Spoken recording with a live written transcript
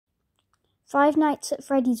Five Nights at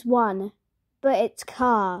Freddy's 1, but it's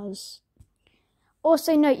cars.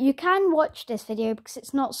 Also note, you can watch this video because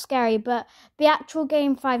it's not scary, but the actual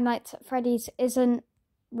game Five Nights at Freddy's isn't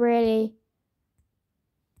really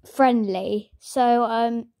friendly.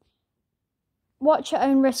 So, watch at your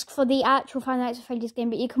own risk for the actual Five Nights at Freddy's game,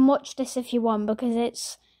 but you can watch this if you want because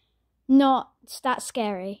it's not that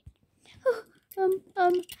scary.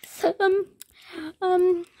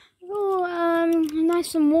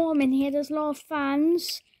 Nice and warm in here. There's a lot of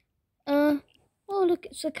fans. Oh, look,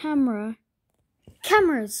 it's a camera.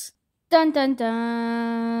 Cameras. Dun dun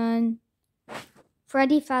dun.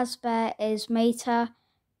 Freddy Fazbear is Mater.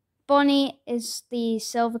 Bonnie is the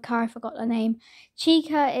silver car. I forgot the name.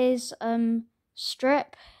 Chica is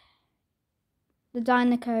Strip, the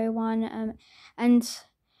Dinoco one. And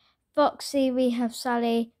Foxy we have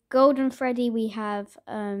Sally. Golden Freddy we have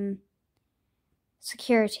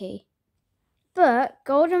Security. But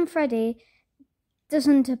Golden Freddy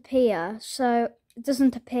doesn't appear yet.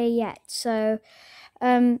 So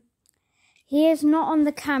he is not on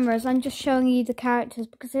the cameras. I'm just showing you the characters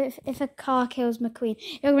because if a car kills McQueen,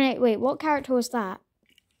 you're gonna wait. What character was that?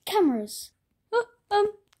 Cameras. What are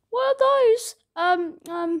those?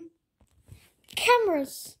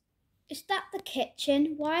 Cameras. Is that the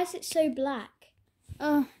kitchen? Why is it so black?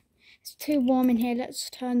 Oh, it's too warm in here.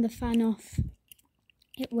 Let's turn the fan off.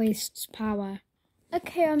 It wastes power.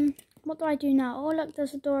 Okay, what do I do now? Oh, look,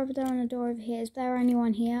 there's a door over there and a door over here. Is there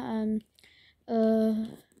anyone here?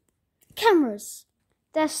 Cameras.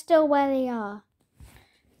 They're still where they are.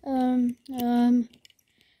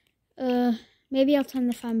 Maybe I'll turn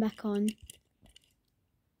the fan back on.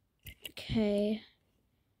 Okay.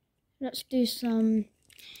 Let's do some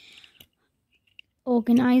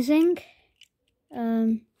organizing.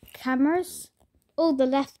 Cameras. Oh, the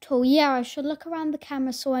left hall. Yeah, I should look around the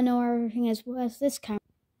camera so I know where everything is. Where's this camera?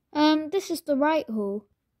 This is the right hall.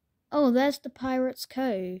 Oh, there's the Pirate's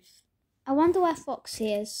Cove. I wonder where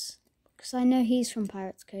Foxy is, because I know he's from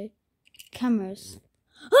Pirate's Cove. Cameras.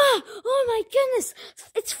 Ah! Oh my goodness!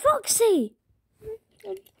 It's Foxy!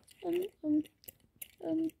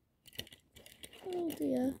 Oh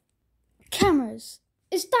dear. Cameras.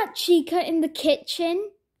 Is that Chica in the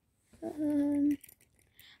kitchen?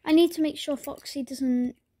 I need to make sure Foxy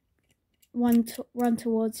doesn't run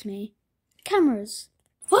towards me. Cameras.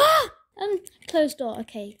 Ah! Closed door.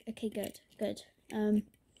 Okay, good.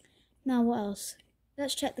 Now what else?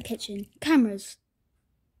 Let's check the kitchen. Cameras.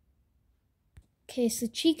 Okay, so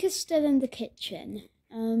Chica's still in the kitchen.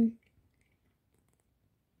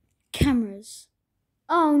 Cameras.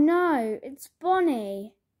 Oh no, it's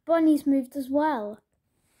Bonnie. Bonnie's moved as well.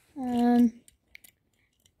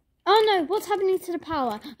 Oh no, what's happening to the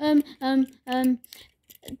power? Turn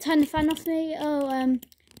the fan off me. Oh,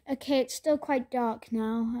 okay, it's still quite dark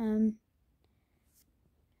now.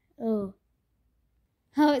 Oh,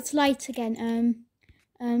 it's light again.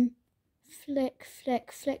 Flick,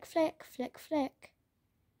 flick, flick, flick, flick, flick.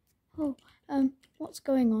 Oh, what's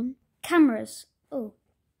going on? Cameras. Oh,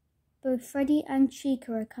 both Freddy and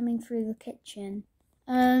Chica are coming through the kitchen.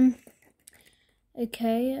 Okay,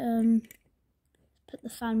 put the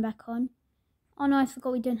fan back on. Oh no, I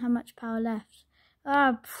forgot we didn't have much power left.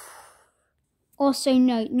 Also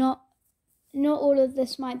note, not all of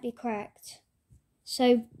this might be correct.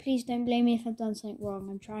 So please don't blame me if I've done something wrong.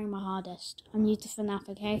 I'm trying my hardest. I'm new to FNAF,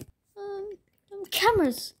 okay?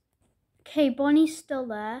 Cameras. Okay, Bonnie's still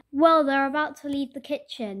there. Well, they're about to leave the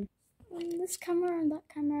kitchen. This camera and that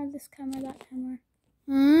camera, this camera, that camera.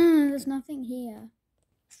 There's nothing here.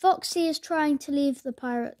 Foxy is trying to leave the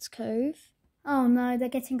Pirate's Cove. Oh no, they're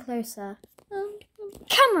getting closer.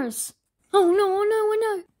 Cameras! Oh no.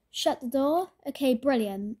 Shut the door. Okay,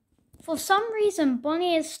 brilliant. For some reason,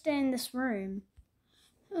 Bonnie is still in this room.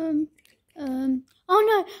 Oh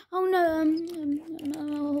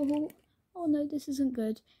no, this isn't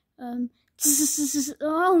good. Oh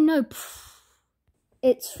no.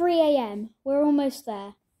 It's 3 AM. We're almost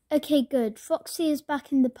there. Okay, good. Foxy is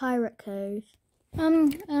back in the Pirate Cove.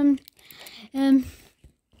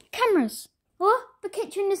 Cameras. Oh, the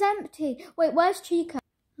kitchen is empty. Wait, where's Chica?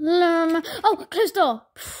 Oh, closed door.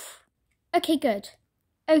 Okay, good.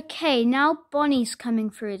 Okay, now Bonnie's coming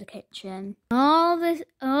through the kitchen. Oh, this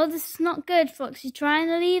is not good. Foxy's trying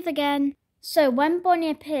to leave again. So when Bonnie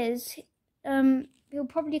appears, he'll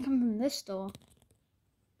probably come from this door.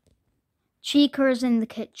 Chica is in the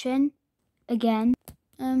kitchen again.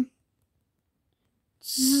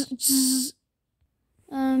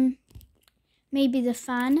 Maybe the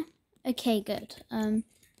fan. Okay, good.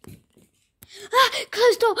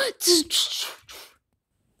 Closed door.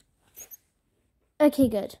 Okay,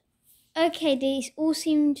 good. Okay, they all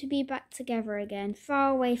seem to be back together again. Far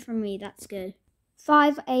away from me, that's good.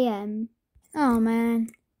 5 a.m. Oh man.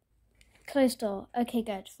 Closed door. Okay,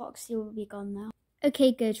 good. Foxy will be gone now.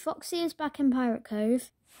 Okay, good. Foxy is back in Pirate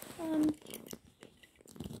Cove.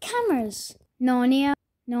 Cameras. Narnia.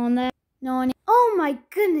 No one there. Narnia. Oh my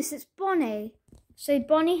goodness, it's Bonnie. So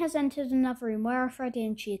Bonnie has entered another room. Where are Freddy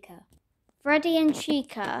and Chica? Freddy and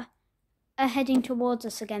Chica are heading towards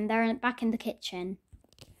us again. They're back in the kitchen.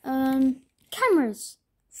 Cameras.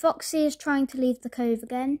 Foxy is trying to leave the cove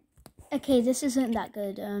again. Okay, this isn't that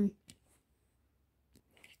good.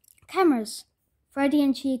 Cameras. Freddy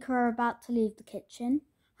and Chica are about to leave the kitchen.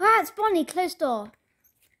 Ah, it's Bonnie. Close door.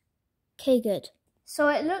 Okay, good. So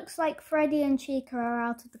it looks like Freddy and Chica are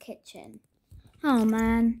out of the kitchen. Oh,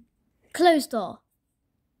 man. Close door.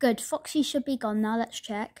 Good. Foxy should be gone now. Let's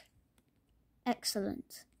check.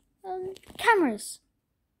 Excellent. Cameras.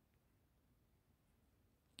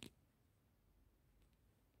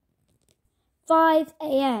 "5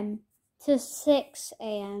 a.m. to 6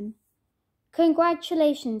 a.m.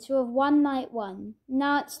 Congratulations, you have won night 1.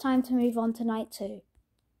 Now it's time to move on to night 2.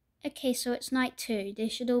 Okay, so it's night 2. They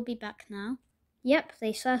should all be back now. Yep,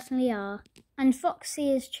 they certainly are. And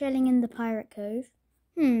Foxy is chilling in the Pirate Cove.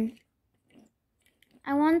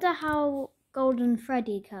 I wonder how Golden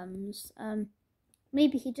Freddy comes.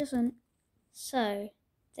 Maybe he doesn't. So,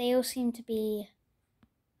 they all seem to be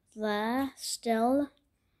there still.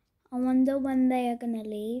 I wonder when they are going to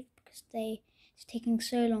leave because it's taking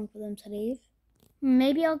so long for them to leave.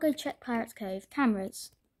 Maybe I'll go check Pirate's Cove.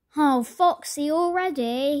 Cameras. Oh, Foxy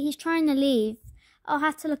already? He's trying to leave. I'll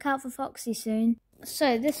have to look out for Foxy soon.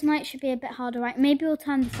 So, this night should be a bit harder, right? Maybe we'll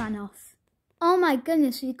turn the fan off. Oh my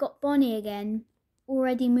goodness, we've got Bonnie again.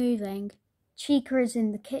 Already moving. Chica is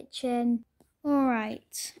in the kitchen.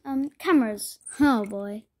 Alright. Cameras. Oh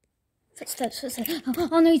boy. Footsteps.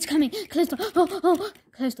 Oh no, he's coming. Close door. Oh.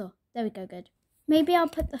 Close door. There we go, good. Maybe I'll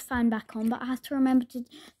put the fan back on, but I have to remember to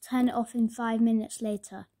turn it off in 5 minutes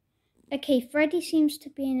later. Okay, Freddy seems to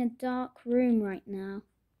be in a dark room right now.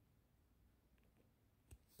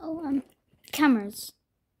 Oh, cameras.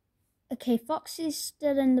 Okay, Foxy's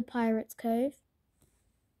still in the Pirate's Cove.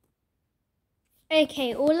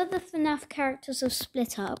 Okay, all of the FNAF characters have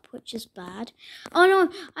split up, which is bad. Oh no,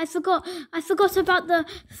 I forgot about the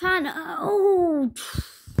fan. Oh.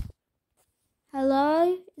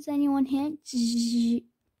 Hello? Is anyone here?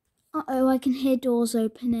 Uh-oh, I can hear doors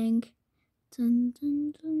opening. Dun,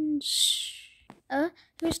 dun, dun. Shh.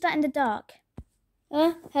 Who's that in the dark?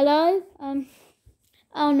 Hello?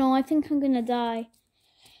 Oh no, I think I'm gonna die.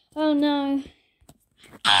 Oh no.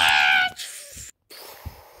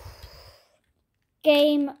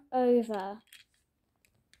 Game over.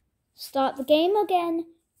 Start the game again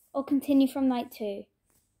or continue from night 2?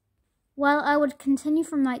 Well, I would continue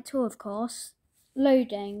from night 2, of course.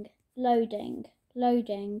 Loading.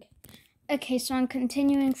 Okay, so I'm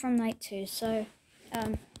continuing from night 2. So,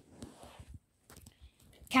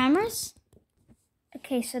 cameras?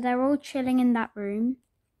 Okay, so they're all chilling in that room.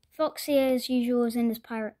 Foxy, as usual, is in his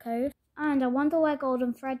Pirate Cove. And I wonder where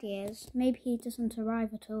Golden Freddy is. Maybe he doesn't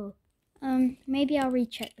arrive at all. Maybe I'll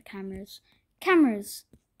recheck the cameras. Cameras!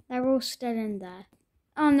 They're all still in there.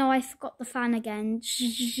 Oh no, I forgot the fan again.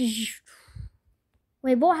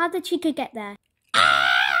 Wait, what? How did Chica get there?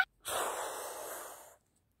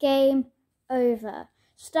 Game over.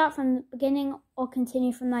 Start from the beginning or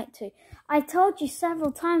continue from night 2. I told you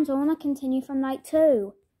several times I want to continue from night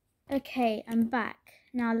 2. Okay, I'm back.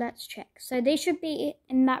 Now let's check. So they should be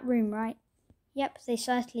in that room, right? Yep, they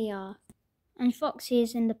certainly are. And Foxy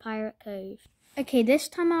is in the Pirate Cove. Okay, this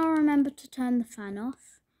time I'll remember to turn the fan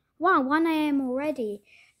off. Wow, 1 a.m. already.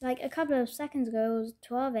 Like a couple of seconds ago it was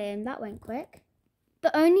 12 a.m. That went quick.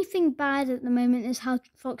 The only thing bad at the moment is how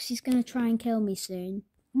Foxy's going to try and kill me soon.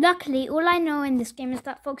 Luckily, all I know in this game is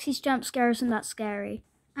that Foxy's jump scare isn't that scary.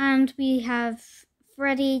 And we have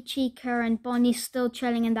Freddy, Chica and Bonnie still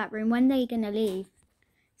chilling in that room. When are they going to leave?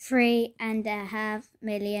 3.5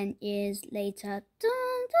 million years later.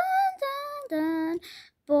 Dun, dun, dun, dun.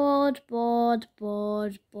 Bored.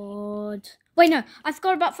 Wait, no, I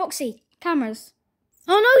forgot about Foxy. Cameras.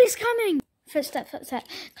 Oh no, he's coming! Footstep.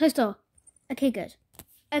 Close door. Okay, good.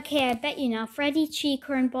 Okay, I bet you now, Freddy,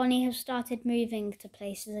 Chica and Bonnie have started moving to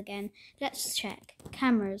places again. Let's check.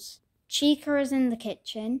 Cameras. Chica is in the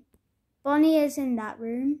kitchen. Bonnie is in that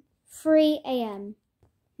room. 3 a.m.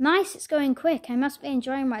 Nice, it's going quick. I must be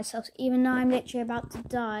enjoying myself, even though I'm literally about to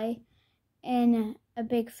die in a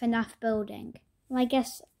big FNAF building. Well, I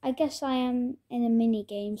guess I am in a mini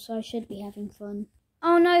game, so I should be having fun.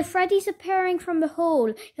 Oh no, Freddy's appearing from the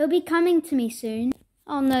hall. He'll be coming to me soon.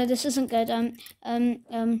 Oh no, this isn't good. I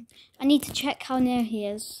need to check how near he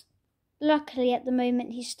is. Luckily, at the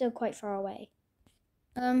moment, he's still quite far away.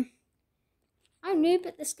 I'm noob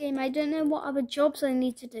at this game. I don't know what other jobs I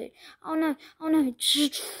need to do. Oh no, oh no.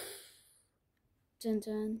 Dun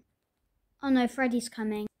dun. Oh no, Freddy's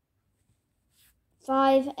coming.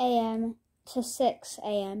 5 a.m. to 6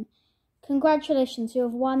 a.m. Congratulations, you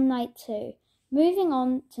have won night 2. Moving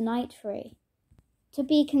on to night 3. To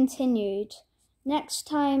be continued. Next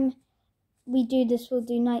time we do this, we'll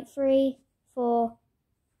do night 3, 4,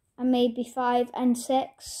 and maybe 5 and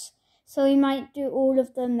 6. So we might do all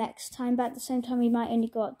of them next time, but at the same time we might only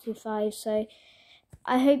go up to 5. So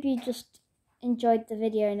I hope you just enjoyed the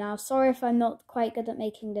video now. Sorry if I'm not quite good at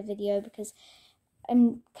making the video because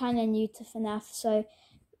I'm kind of new to FNAF. So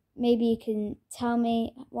maybe you can tell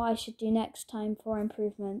me what I should do next time for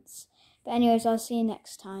improvements. But anyways, I'll see you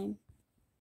next time.